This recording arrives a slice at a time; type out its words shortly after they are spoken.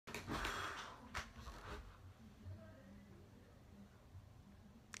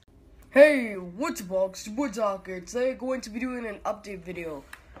Hey, what's up, folks? What's up, here? Today I'm going to be doing an update video.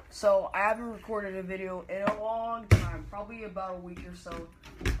 So, I haven't recorded a video in a long time, probably about a week or so.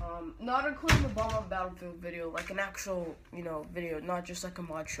 Not including the Bomb on Battlefield video, like an actual, video, not just like a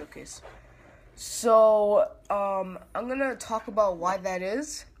mod showcase. So, I'm gonna talk about why that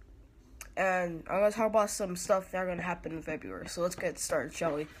is, and I'm gonna talk about some stuff that are gonna happen in February. So, let's get started,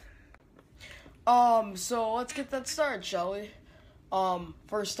 shall we? So let's get that started, shall we?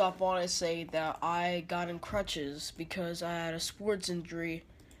 First off, I want to say that I got in crutches because I had a sports injury,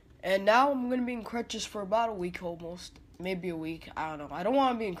 and now I'm gonna be in crutches for about a week almost, maybe a week, I don't know. I don't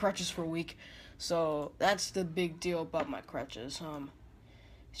want to be in crutches for a week, so that's the big deal about my crutches.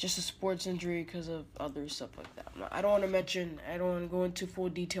 It's just a sports injury because of other stuff like that. I don't want to go into full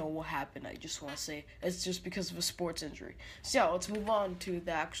detail on what happened. I just want to say it's just because of a sports injury. So yeah, let's move on to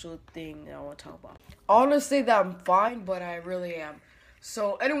the actual thing that I want to talk about. I want to say that I'm fine, but I really am.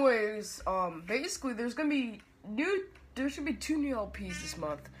 So anyways, basically there's should be 2 new LPs this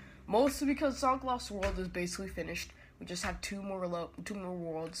month. Mostly because Sonic Lost World is basically finished. We just have two more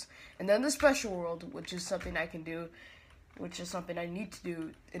worlds. And then the special world, which is something I can do, which is something I need to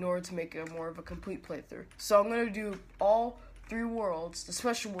do in order to make it more of a complete playthrough. So I'm going to do all 3 worlds. The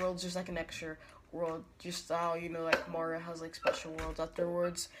special world's just like an extra world, just how, like Mario has like special worlds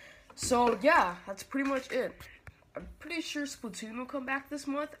afterwards. So yeah, that's pretty much it. I'm pretty sure Splatoon will come back this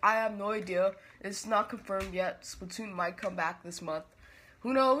month. I have no idea. It's not confirmed yet. Splatoon might come back this month.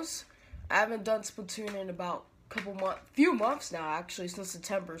 Who knows? I haven't done Splatoon in about few months now, actually, since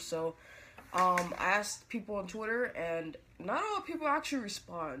September. So, I asked people on Twitter, and not all people actually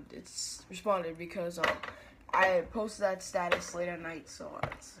responded because I posted that status late at night, so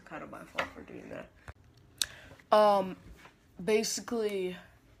it's kind of my fault for doing that. Basically,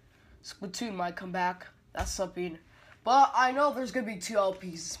 Splatoon might come back. That's something. But I know there's going to be 2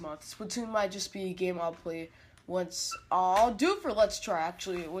 LPs this month. Splatoon might just be a game I'll play once. I'll do it for Let's Try,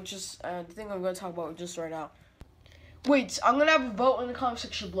 actually, which is the thing I'm going to talk about just right now. Wait, I'm going to have a vote in the comment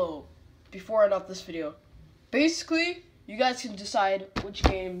section below before I end off this video. Basically, you guys can decide which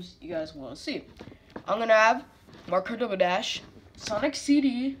games you guys want to see. I'm going to have Mario Double Dash, Sonic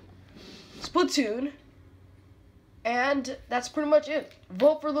CD, Splatoon, and that's pretty much it.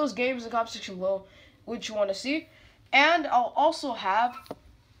 Vote for those games in the comment section below which you want to see. And I'll also have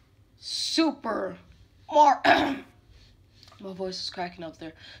Super Mario. My voice is cracking up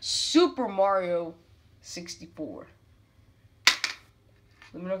there. Super Mario 64.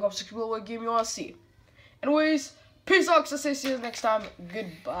 Let me know in the comment section below what game you want to see. Anyways, peace out. I'll see you next time.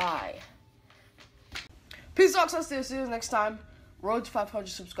 Goodbye. Peace out. I'll see you next time. Road to 500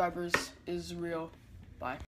 subscribers is real. Bye.